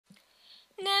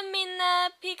Minna,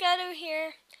 PikaNEWS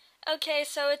here. Okay,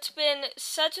 so it's been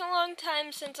such a long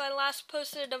time since I last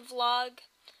posted a vlog,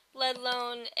 let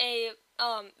alone a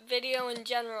video in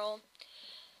general.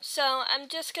 So I'm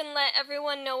just gonna let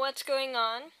everyone know what's going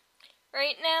on.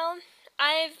 Right now,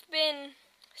 I've been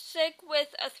sick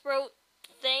with a throat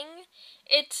thing.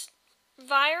 It's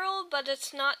viral, but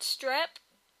it's not strep,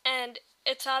 and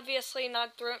it's obviously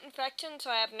not throat infection, so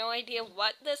I have no idea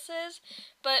what this is.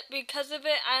 But because of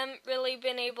it, I haven't really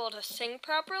been able to sing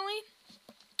properly.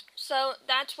 So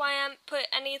that's why I haven't put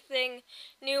anything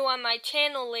new on my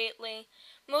channel lately.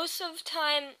 Most of the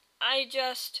time,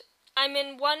 I'm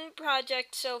in one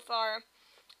project so far,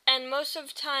 and most of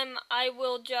the time I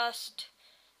will just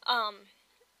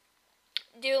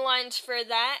do lines for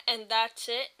that, and that's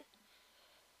it.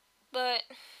 But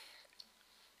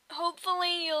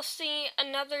hopefully you'll see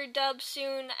another dub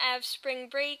soon. I have spring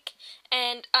break,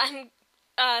 and I'm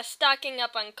stocking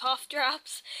up on cough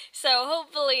drops, so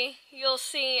hopefully you'll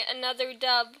see another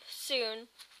dub soon.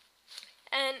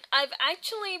 And I've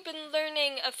actually been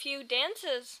learning a few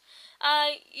dances.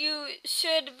 You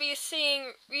should be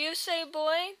seeing Ryusei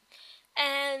Boy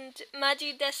and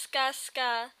Maji desu ka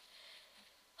ska.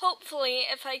 Hopefully,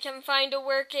 if I can find a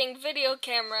working video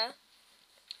camera.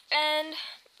 And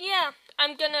yeah,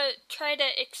 I'm gonna try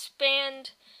to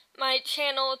expand my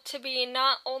channel to be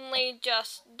not only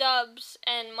just dubs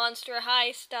and Monster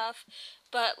High stuff,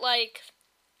 but like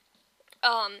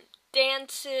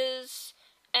dances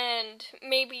and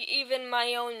maybe even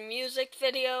my own music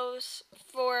videos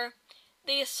for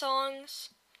these songs.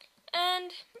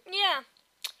 And yeah,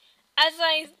 as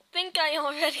I think I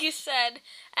already said,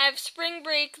 I have spring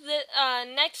break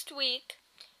next week,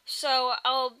 so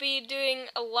I'll be doing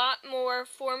a lot more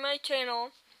for my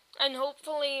channel, and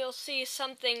hopefully you'll see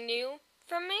something new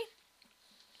from me.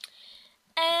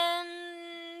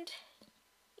 And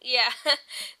yeah,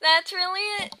 that's really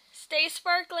it. Stay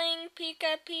sparkling,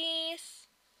 Pika, peace.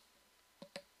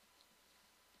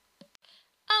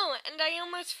 Oh, and I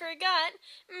almost forgot.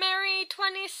 Merry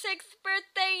 26th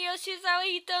birthday, Yoshizawa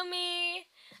Hitomi.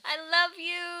 I love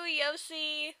you,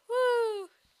 Yoshi. Woo!